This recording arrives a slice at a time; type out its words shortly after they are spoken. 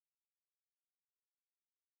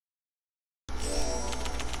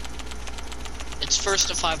it's first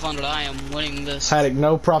to 500. I am winning this. Haddock,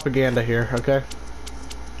 no propaganda here, okay?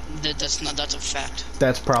 That's a fact.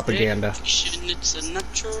 That's propaganda. It's a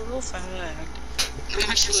natural fact. I'm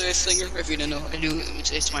actually a singer, if you didn't know.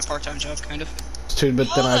 It's my part-time job, kind of. Dude, but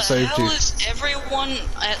then I saved How you. the hell is everyone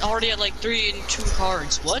already at like 3 and 2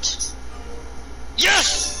 cards? What?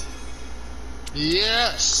 Yes!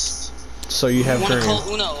 Yes! So you have Wanna green.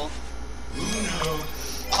 call Uno?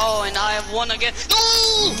 Oh, and I have one again.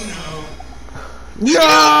 No! No!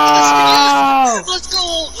 Let's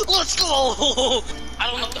go! Let's go!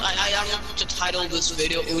 I don't know. I don't know what to title this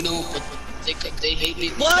video Uno, but they hate me.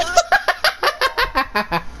 What?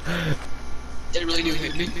 They really do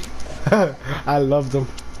hate me. I love them.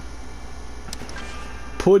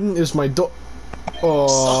 Puddin is my dog.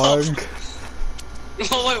 Oh.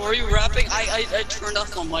 Oh wait, were you rapping? I turned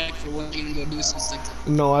off my mic for when you go do something.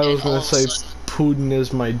 No, I was all gonna of a say sudden- Puddin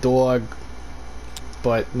is my dog,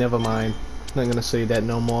 but never mind. Not gonna say that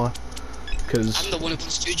no more. Cause I'm the one who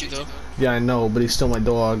pursued you though. yeah, I know, but he's still my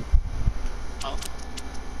dog. Oh.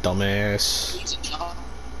 Dumbass. It's a dog.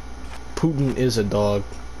 Putin is a dog.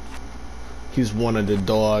 He's one of the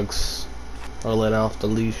dogs are let off the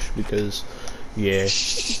leash because, yeah.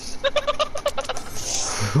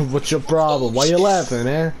 What's your problem? Why you laughing,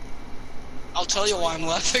 eh? I'll tell you why I'm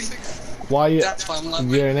laughing. Why you? That's why I'm laughing.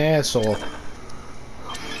 You're an asshole.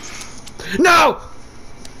 No!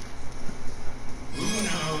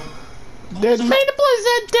 Didn't mean to place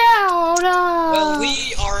it down. Well,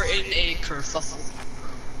 we are in a kerfuffle.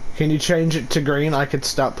 Can you change it to green? I could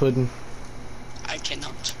stop Puddin. I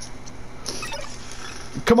cannot.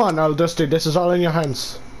 Come on now, Dusty. This is all in your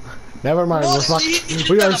hands. Never mind. What? We're fucked.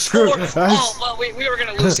 He We got are a screwed. 4. Oh, well, we were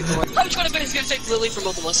gonna lose it. I'm trying to bet he's gonna take the lead from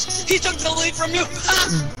both of us. He took the lead from you.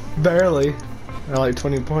 Barely. I like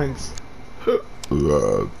 20 points.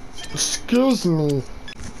 Excuse me.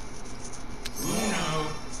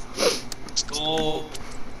 Let's go.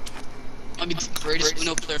 I'm the greatest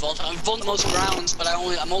Uno player of all time. I've won the most rounds, but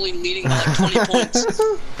I'm only leading by like 20 points.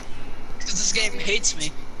 Because this game hates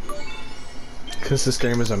me. Because this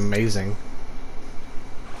game is amazing.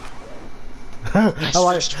 I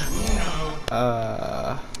like.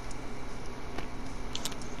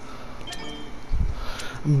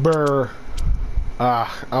 Brr.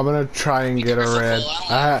 I'm gonna try and get a red.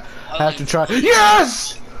 I have to try.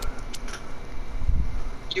 Yes!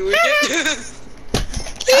 You were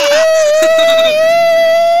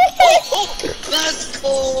Let's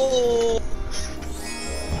go!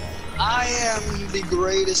 I am the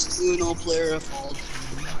greatest Uno player of all time.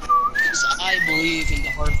 Because I believe in the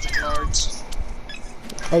heart of the cards.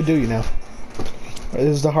 Oh, do you now?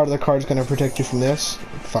 Is the heart of the cards gonna protect you from this?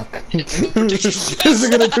 Fuck. Is it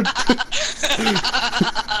gonna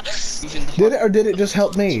Did it or did it just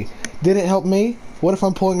help me? Did it help me? What if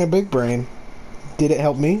I'm pulling a big brain? Did it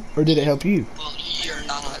help me or did it help you? Well, you're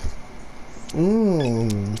not.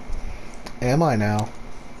 Am I now?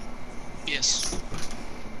 Yes.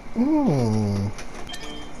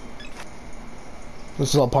 This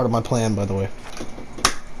is all part of my plan, by the way.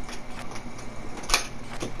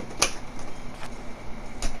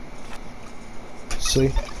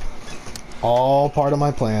 See? All part of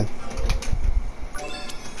my plan.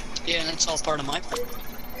 Yeah, that's all part of my plan.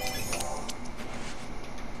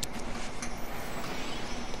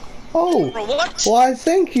 Oh! Bro, what? Why,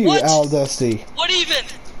 thank you, What? Al Dusty. What even?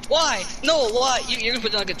 Why? No, why? You're gonna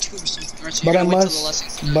put down like a 2 or something, right? So But you're I gonna wait till the must.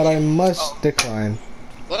 lessons. But I must Oh. decline.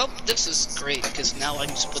 Well, this is great, because now I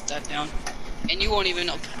can just put that down. And you won't even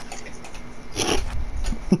know.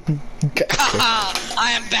 Okay. Haha!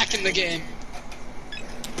 I am back in the game.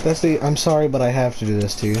 Dusty, I'm sorry, but I have to do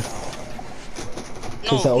this to you.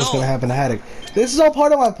 Because that was no. gonna happen to Haddock. This is all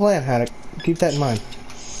part of my plan, Haddock. Keep that in mind.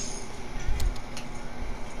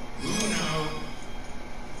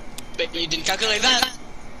 But you didn't calculate that.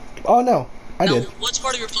 Oh no, I Now, did. what's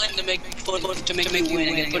part of your plan to make you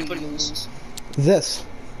win and put you lose? This.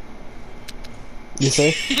 You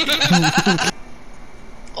see?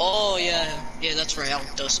 Oh yeah, that's right. Al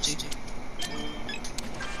Dusty.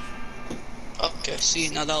 Okay, see,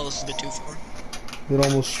 now that was a bit too far. It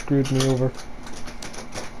almost screwed me over.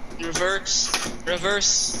 Reverse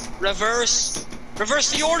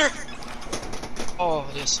the order. Oh,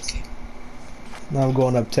 yes, okay. Now I'm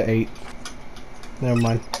going up to 8. Never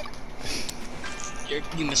mind.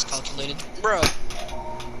 You miscalculated, bro.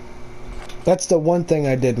 That's the one thing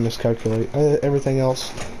I did miscalculate. Everything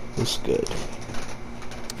else was good.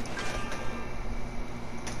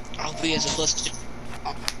 I'll be as a +2.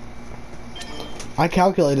 Oh. I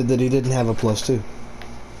calculated that he didn't have a +2.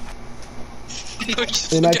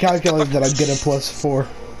 And I calculated that I'd get a +4.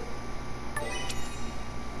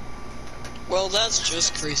 Well, that's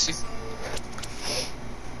just crazy.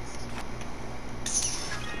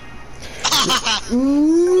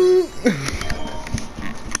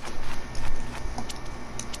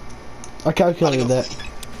 I calculated that.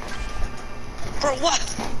 Bro, what?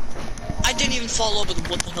 I didn't even follow up with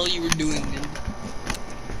what the hell you were doing, man.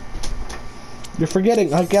 You're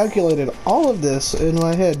forgetting, I calculated all of this in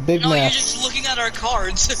my head. Big no, math. You're just looking at our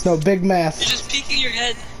cards. No, big math. You're just peeking your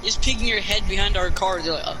head. Just peeking your head behind our cards.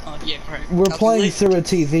 You're like, yeah, right. We're playing through a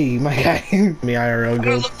TV, my guy. Me IRL, I'm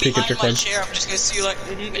go look peek at your my cards. chair. I'm just gonna see you like,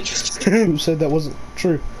 interesting. Who said that wasn't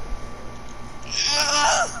true?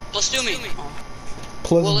 Plus do me.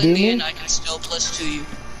 Plus well, do in the me? end, I can still plus to you.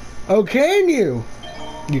 Oh, can you?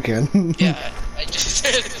 You can. Yeah, I just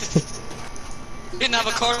did. You didn't have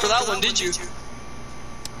a card for that one, did you?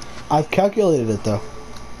 I've calculated it though.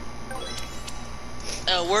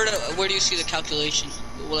 Where do you see the calculation?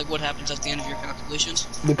 Like what happens at the end of your calculations?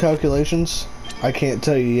 The calculations? I can't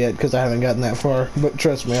tell you yet because I haven't gotten that far. But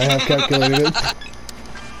trust me, I have calculated it.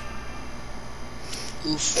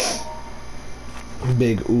 Oof.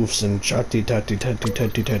 Big oofs and chatty tatty tatty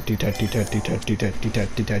tatty tatty tatty tatty tatty tatty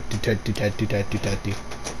tatty tatty tatty tatty tatty tatty.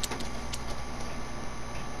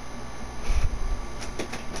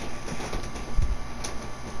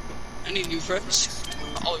 I need new friends.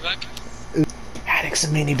 I'll be back. Haddock's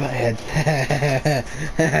a mini butthead.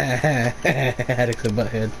 Haddock's a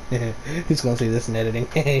butthead. Who's gonna see this in editing?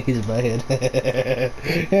 He's a butthead.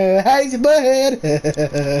 He's a butthead.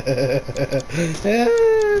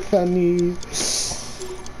 Funny.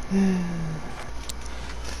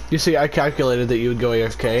 You see, I calculated that you would go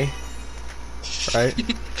AFK, right?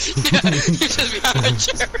 You're just behind my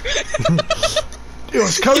chair. It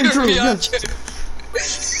was coming through.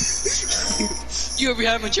 You were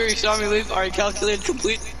behind my chair, you saw me leave. Alright, calculated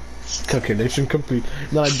complete. Calculation complete.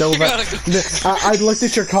 Then I dove out. I looked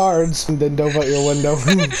at your cards and then dove out your window.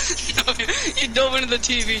 You dove into the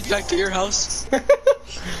TV back to your house.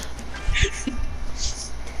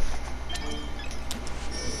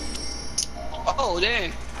 Oh,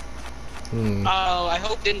 dang. I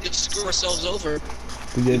hope we didn't just screw ourselves over.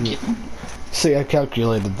 We didn't. See, I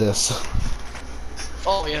calculated this.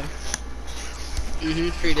 Oh, yeah.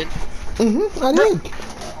 Mm-hmm, you did. Mm-hmm, I did.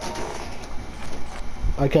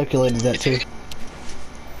 I calculated that too.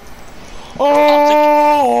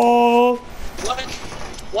 Oh! What?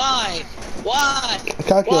 Why? Why? I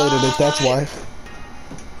calculated it, that's why.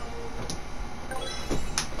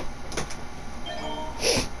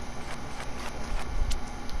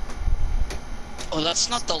 Oh, that's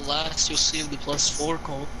not the last you'll see of the +4,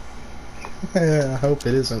 Cole. I hope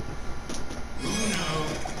it isn't.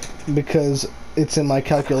 Because it's in my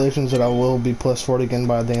calculations that I will be +40 again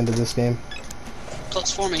by the end of this game.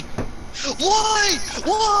 +4 me. Why?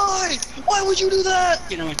 Why? Why would you do that?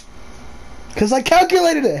 You know. Because I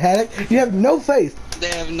calculated it, Haddock. You have no faith.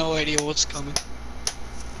 They have no idea what's coming.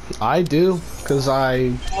 I do, because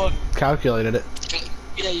I calculated it.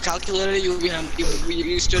 Yeah, you calculated it.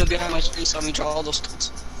 You stood behind my screen and saw me draw all those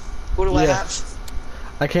cards. What do I have?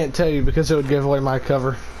 I can't tell you because it would give away my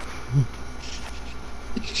cover.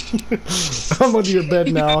 I'm under your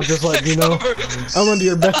bed now, just like you know. I'm under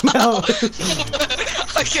your bed now.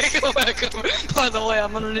 I can't go back over. By the way,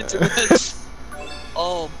 I'm underneath your bed.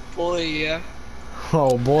 Oh boy, yeah.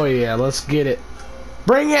 Oh boy, yeah. Let's get it.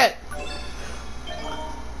 Bring it.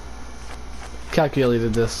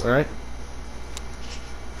 Calculated this, all right?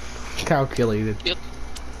 Calculated. Yep.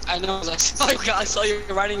 I know. I saw you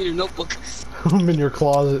writing in your notebook. I'm in your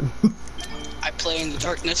closet. I play in the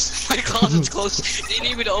darkness. My closet's closed. Do you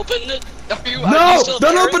need me to open it? No!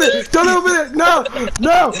 Don't open it! Don't open it! No!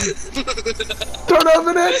 No! Don't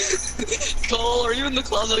open it! Cole, are you in the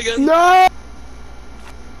closet again? No!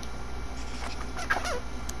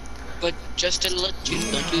 But just to let you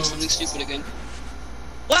know, don't do something stupid again.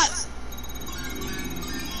 What?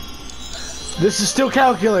 This is still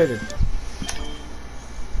calculated.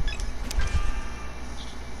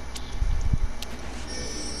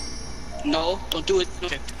 No, don't do it.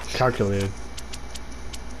 Okay. Calculated.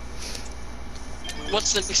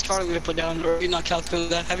 What's the next card I'm gonna put down? Or have you not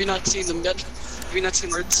calculated that? Have you not seen them yet? Have you not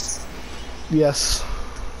seen words? Yes.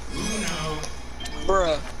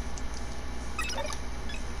 Bruh.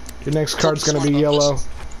 Your next card's gonna be yellow.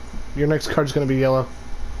 Your next card's gonna be yellow.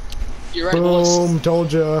 You're right, Boom,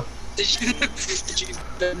 told ya.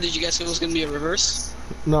 Did you guess it was gonna be a reverse?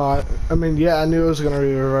 No, I mean, yeah, I knew it was gonna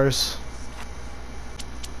be reverse.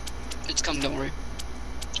 It's coming, don't worry.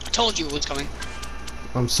 I told you it was coming.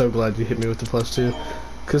 I'm so glad you hit me with the +2.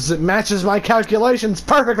 Because it matches my calculations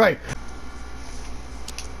perfectly!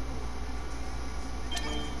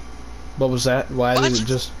 What was that? Why What? did it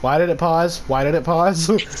just? Why did it pause? Why did it pause?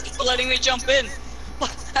 It's letting me jump in.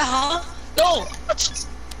 What? Huh? No.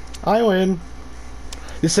 I win.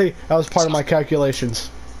 You see, that was part of my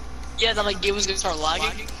calculations. Yeah, that like game was gonna start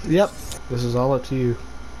lagging. Yep. This is all up to you.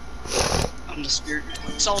 I'm the spirit.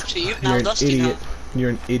 It's all up to you now, You're an Dusty. idiot. Now. You're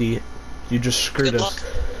an idiot. You just screwed Good us.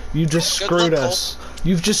 luck. You just Good screwed luck, us.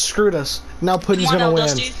 You've just screwed us. Now Puddin's Come on gonna now,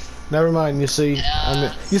 win. Dusty. Never mind. You see,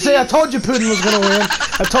 Yeah, you see, I told you Puddin was gonna win.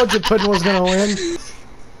 I told you Puddin was gonna win.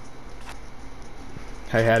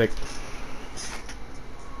 Hey, Haddock.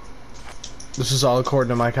 This is all according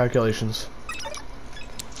to my calculations.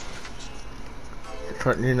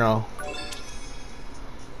 You know.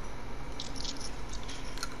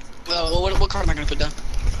 What card am I gonna put down?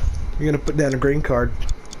 You're gonna put down a green card.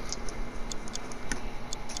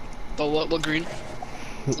 But what green?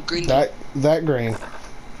 What green? That green.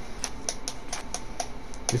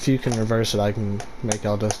 If you can reverse it, I can make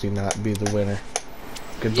El Dusty not be the winner.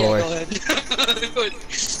 Good boy. Yeah, go ahead.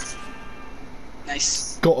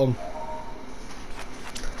 Nice. Got him.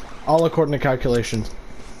 All according to calculations.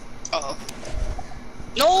 Uh-oh.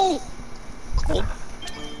 No! Cool.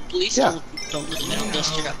 Please Yeah. don't let me El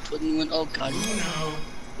Dusty got put in one. Oh god.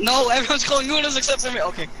 No, everyone's calling Unos except for me.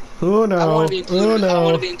 Okay. Oh no. I want to be included. Oh I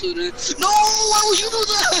want no. to be included. No! Why would you do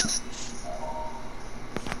that?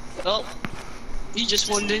 Well, you just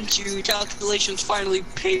won, didn't you? Calculations finally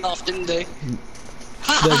paid off, didn't they?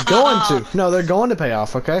 They're going to. No, they're going to pay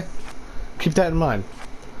off, okay? Keep that in mind.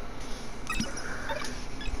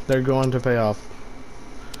 They're going to pay off.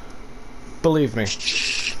 Believe me.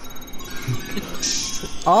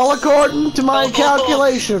 All according to my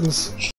calculations.